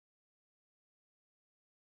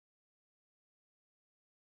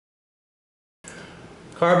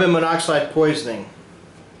Carbon monoxide poisoning.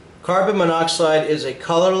 Carbon monoxide is a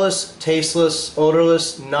colorless, tasteless,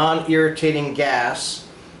 odorless, non-irritating gas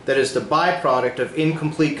that is the byproduct of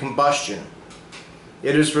incomplete combustion.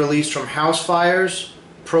 It is released from house fires,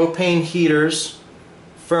 propane heaters,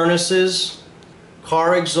 furnaces,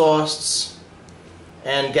 car exhausts,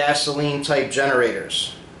 and gasoline-type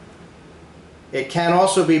generators. It can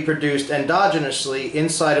also be produced endogenously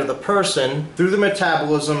inside of the person through the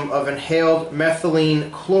metabolism of inhaled methylene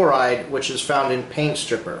chloride, which is found in paint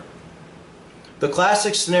stripper. The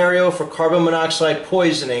classic scenario for carbon monoxide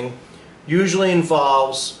poisoning usually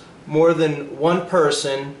involves more than one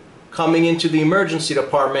person coming into the emergency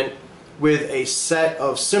department with a set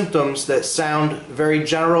of symptoms that sound very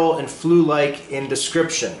general and flu-like in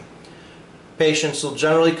description. Patients will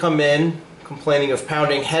generally come in complaining of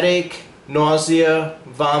pounding headache, nausea,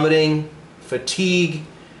 vomiting, fatigue,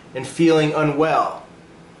 and feeling unwell.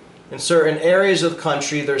 In certain areas of the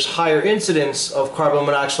country, there's higher incidence of carbon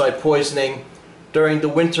monoxide poisoning during the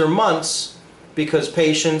winter months because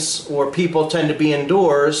patients or people tend to be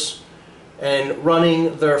indoors and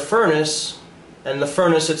running their furnace, and the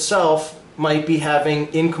furnace itself might be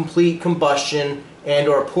having incomplete combustion and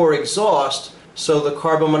or poor exhaust, so the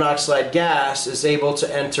carbon monoxide gas is able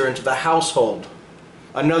to enter into the household.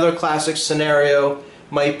 Another classic scenario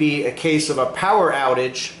might be a case of a power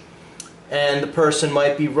outage, and the person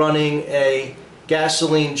might be running a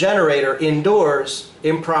gasoline generator indoors,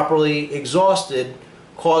 improperly exhausted,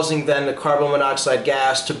 causing then the carbon monoxide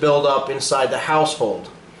gas to build up inside the household.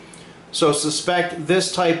 So suspect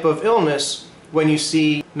this type of illness when you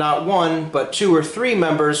see not one, but two or three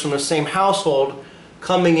members from the same household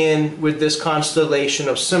coming in with this constellation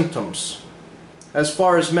of symptoms. As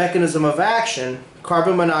far as mechanism of action,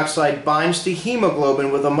 carbon monoxide binds to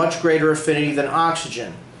hemoglobin with a much greater affinity than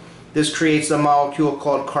oxygen. This creates a molecule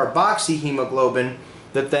called carboxyhemoglobin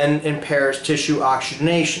that then impairs tissue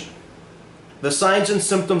oxygenation. The signs and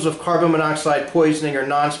symptoms of carbon monoxide poisoning are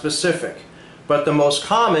nonspecific, but the most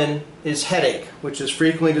common is headache, which is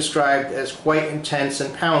frequently described as quite intense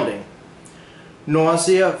and pounding.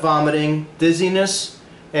 Nausea, vomiting, dizziness,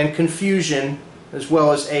 and confusion, as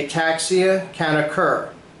well as ataxia, can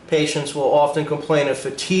occur. Patients will often complain of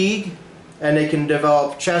fatigue, and they can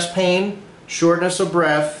develop chest pain, shortness of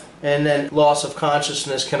breath, and then loss of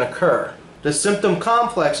consciousness can occur. The symptom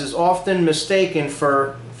complex is often mistaken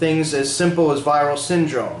for things as simple as viral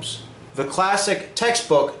syndromes. The classic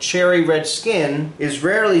textbook cherry red skin is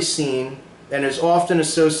rarely seen and is often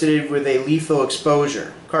associated with a lethal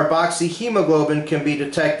exposure. Carboxyhemoglobin can be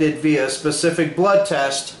detected via a specific blood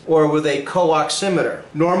test or with a co-oximeter.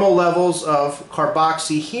 Normal levels of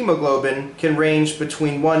carboxyhemoglobin can range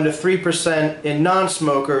between 1 to 3% in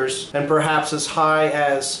non-smokers and perhaps as high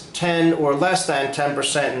as 10 or less than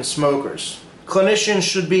 10% in smokers. Clinicians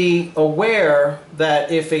should be aware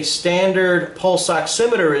that if a standard pulse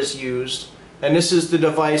oximeter is used, and this is the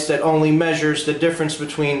device that only measures the difference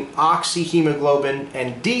between oxyhemoglobin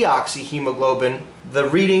and deoxyhemoglobin, the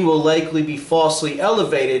reading will likely be falsely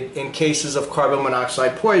elevated in cases of carbon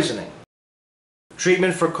monoxide poisoning.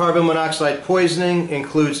 Treatment for carbon monoxide poisoning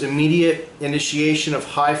includes immediate initiation of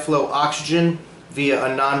high-flow oxygen via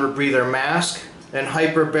a non-rebreather mask, and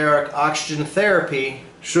hyperbaric oxygen therapy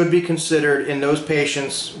should be considered in those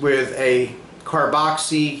patients with a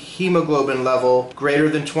carboxyhemoglobin level greater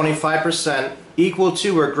than 25%, equal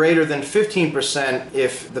to or greater than 15%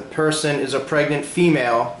 if the person is a pregnant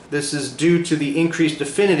female. This is due to the increased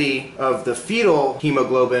affinity of the fetal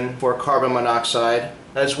hemoglobin for carbon monoxide.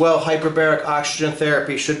 As well, hyperbaric oxygen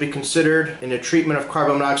therapy should be considered in the treatment of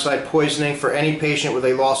carbon monoxide poisoning for any patient with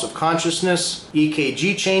a loss of consciousness,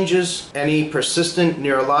 EKG changes, any persistent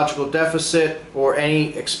neurological deficit, or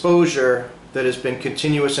any exposure that has been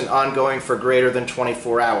continuous and ongoing for greater than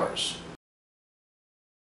 24 hours.